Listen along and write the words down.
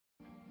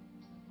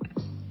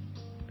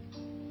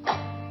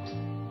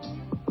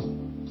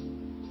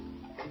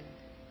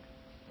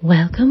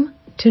Welcome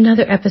to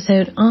another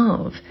episode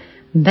of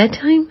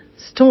Bedtime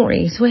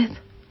Stories with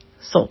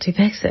Salty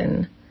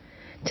Vixen.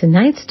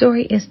 Tonight's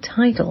story is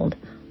titled,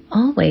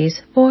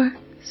 Always for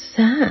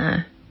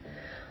Sir.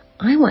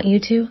 I want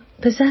you to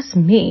possess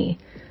me.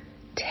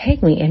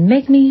 Take me and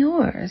make me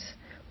yours.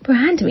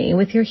 Brand me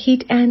with your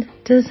heat and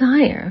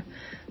desire.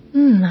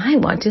 I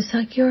want to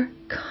suck your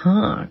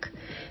cock,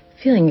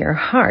 feeling your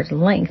hard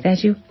length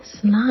as you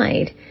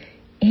slide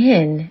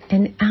in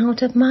and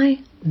out of my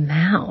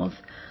mouth.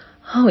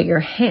 Oh, your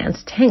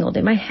hands tangled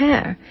in my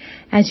hair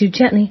as you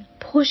gently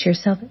push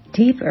yourself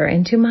deeper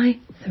into my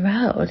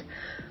throat.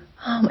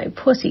 Oh, my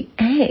pussy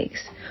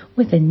aches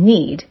with the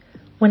need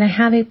when I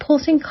have a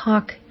pulsing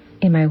cock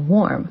in my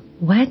warm,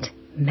 wet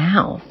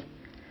mouth.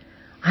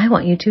 I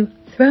want you to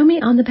throw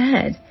me on the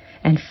bed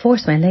and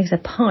force my legs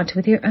apart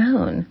with your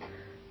own.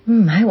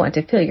 I want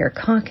to feel your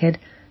cockhead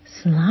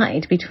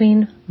slide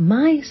between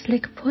my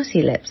slick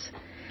pussy lips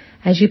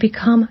as you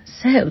become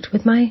soaked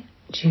with my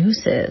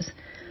juices.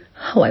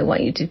 Oh, I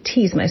want you to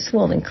tease my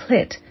swollen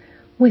clit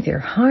with your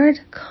hard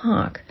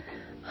cock.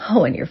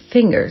 Oh, and your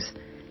fingers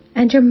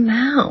and your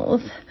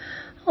mouth.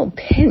 Oh,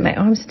 pin my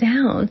arms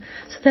down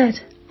so that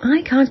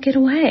I can't get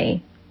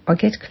away or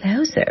get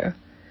closer.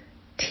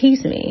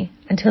 Tease me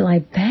until I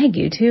beg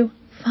you to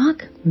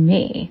fuck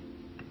me.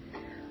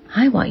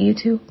 I want you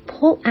to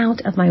pull out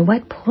of my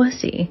wet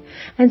pussy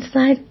and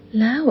slide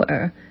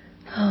lower.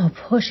 Oh,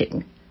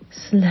 pushing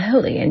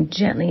slowly and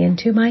gently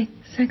into my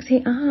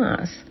sexy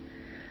ass.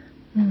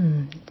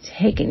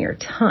 Taking your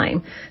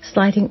time,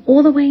 sliding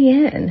all the way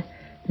in,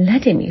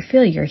 letting me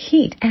feel your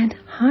heat and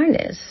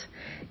hardness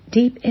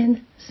deep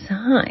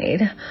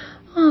inside.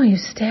 Oh, you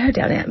stare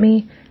down at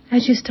me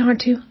as you start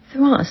to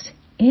thrust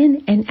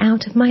in and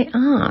out of my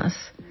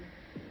ass.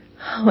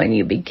 Oh, and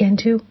you begin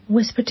to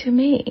whisper to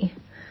me.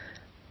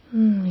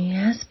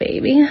 Yes,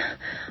 baby.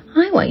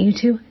 I want you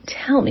to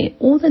tell me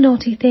all the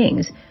naughty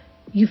things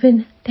you've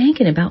been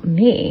thinking about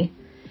me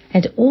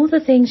and all the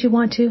things you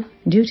want to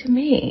do to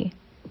me.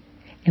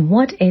 And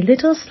what a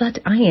little slut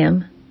I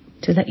am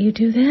to let you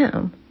do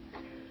them.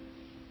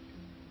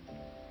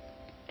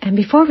 And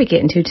before we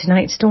get into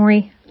tonight's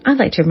story, I'd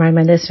like to remind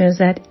my listeners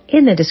that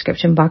in the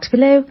description box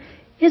below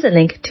is a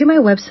link to my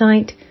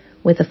website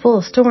with the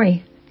full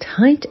story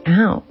typed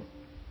out.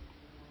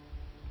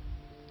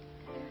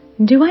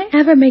 Do I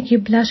ever make you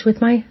blush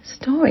with my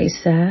stories,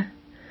 sir?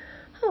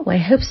 Oh, I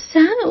hope so.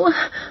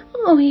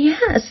 Oh,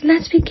 yes,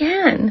 let's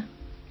begin.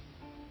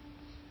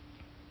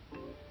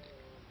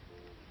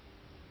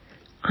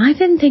 I've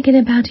been thinking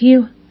about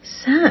you,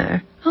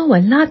 sir, a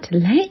lot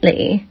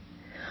lately.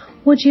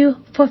 Would you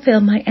fulfill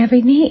my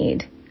every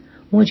need?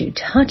 Would you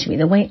touch me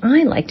the way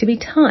I like to be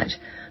touched?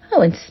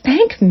 Oh, and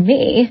spank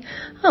me.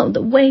 Oh,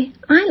 the way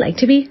I like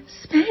to be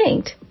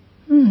spanked.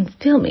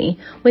 Fill me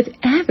with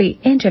every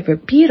inch of your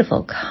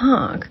beautiful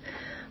cock.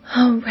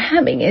 Oh,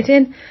 ramming it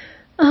in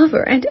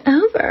over and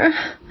over.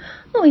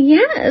 Oh,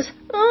 yes.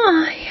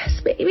 Oh,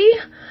 yes, baby.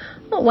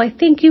 Oh, I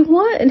think you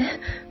would.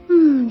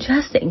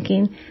 Just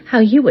thinking how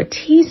you would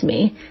tease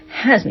me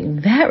has me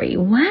very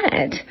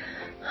wet.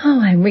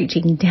 Oh, I'm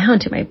reaching down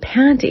to my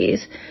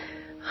panties.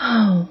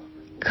 Oh,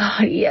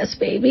 God, yes,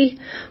 baby,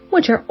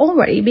 which are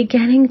already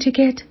beginning to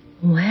get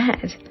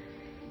wet.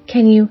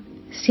 Can you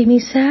see me,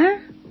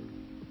 sir?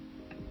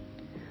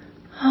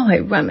 Oh, I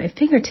run my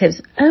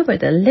fingertips over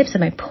the lips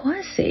of my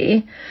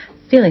pussy,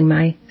 feeling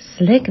my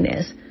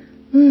slickness.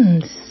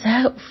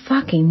 So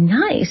fucking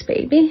nice,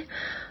 baby.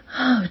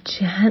 Oh,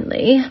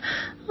 gently.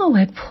 Oh,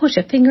 I push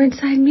a finger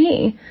inside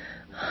me.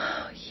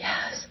 Oh,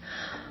 yes.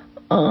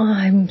 Oh,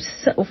 I'm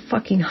so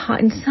fucking hot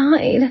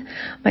inside.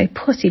 My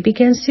pussy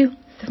begins to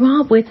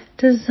throb with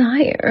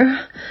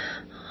desire.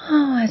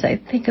 Oh, as I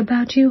think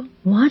about you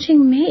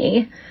watching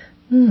me.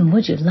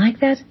 Would you like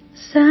that,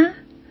 sir?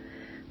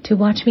 To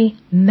watch me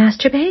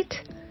masturbate?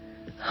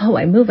 Oh,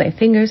 I move my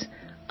fingers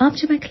up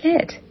to my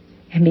clit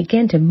and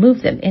begin to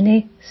move them in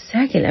a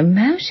circular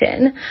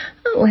motion.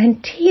 Oh,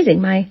 and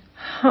teasing my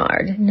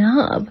hard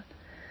knob.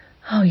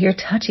 Oh, you're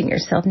touching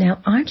yourself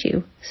now, aren't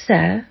you,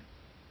 sir?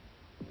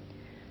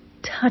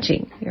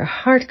 Touching your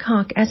hard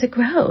cock as it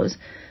grows.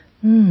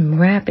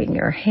 Wrapping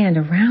your hand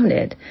around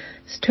it,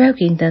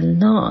 stroking the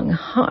long,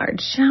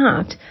 hard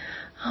shaft.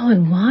 Oh,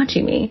 and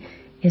watching me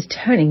is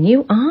turning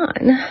you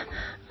on.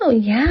 Oh,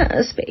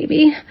 yes,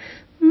 baby.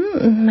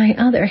 My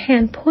other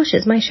hand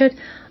pushes my shirt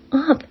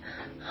up.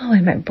 Oh,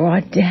 and my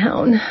bra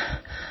down.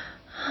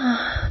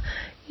 Oh,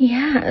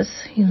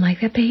 yes, you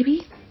like that,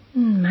 baby?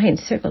 I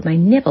encircle my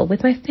nipple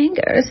with my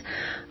fingers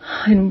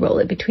and roll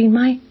it between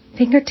my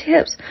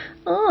fingertips.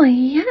 Oh,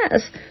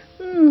 yes.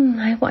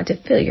 I want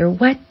to feel your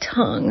wet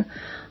tongue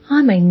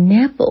on my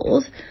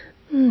nipples,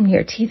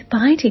 your teeth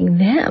biting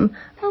them.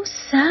 Oh,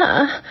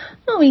 sir.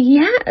 Oh,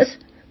 yes.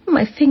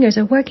 My fingers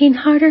are working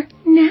harder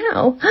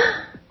now.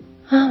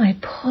 Oh, my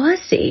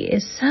pussy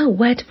is so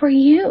wet for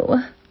you.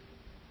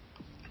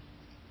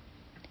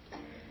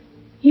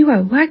 You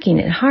are working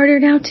it harder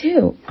now,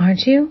 too,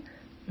 aren't you?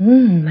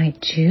 My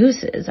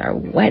juices are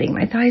wetting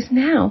my thighs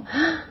now.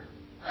 Oh,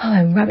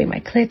 I'm rubbing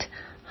my clit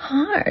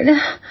hard.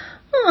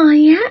 Oh,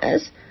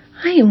 yes.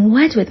 I am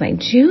wet with my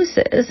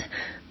juices.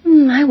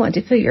 I want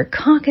to feel your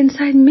cock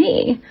inside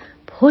me,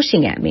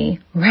 pushing at me,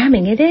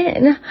 ramming it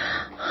in.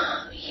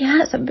 Oh,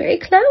 yes, I'm very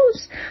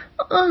close.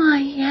 Oh,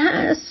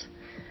 yes.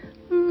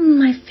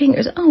 My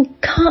fingers. Oh,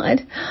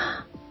 God.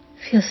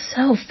 Feels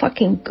so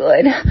fucking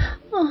good.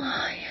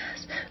 Oh,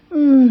 yes.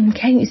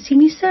 Can you see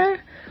me, sir?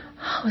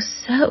 Oh,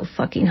 so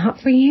fucking hot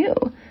for you.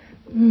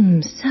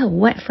 So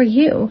wet for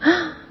you.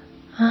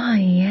 Ah,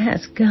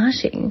 yes,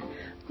 gushing.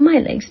 My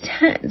legs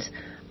tense.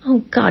 Oh,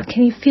 God,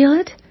 can you feel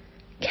it?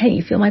 Can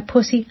you feel my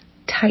pussy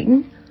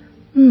tighten?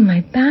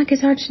 My back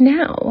is arched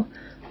now,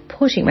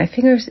 pushing my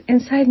fingers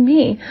inside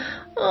me.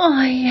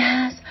 Oh,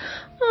 yes.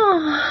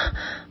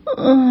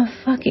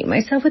 Fucking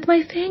myself with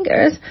my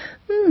fingers.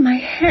 My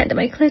hand and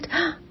my clit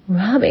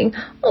rubbing.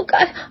 Oh,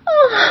 God.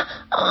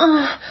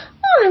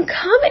 I'm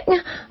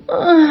coming.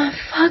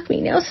 Fuck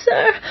me now,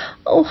 sir.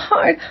 Oh,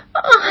 hard.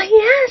 Oh,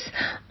 yes.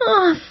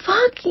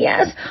 Fuck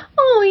yes.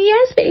 Oh,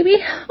 yes, baby.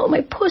 Oh,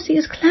 my pussy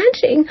is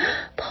clenching,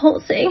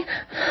 pulsing,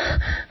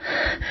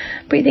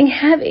 breathing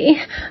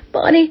heavy,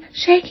 body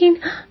shaking,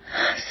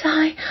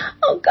 sigh.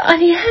 Oh, God,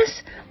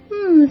 yes.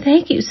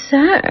 Thank you,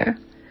 sir.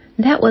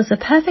 That was the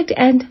perfect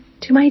end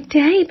to my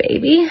day,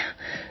 baby.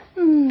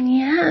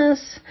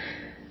 Yes.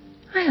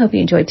 I hope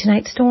you enjoyed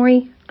tonight's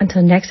story.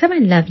 Until next time, my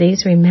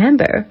lovelies,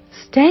 remember,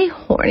 stay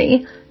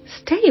horny,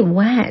 stay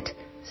wet,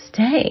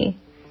 stay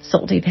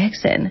Salty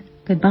Vixen.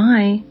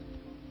 Goodbye.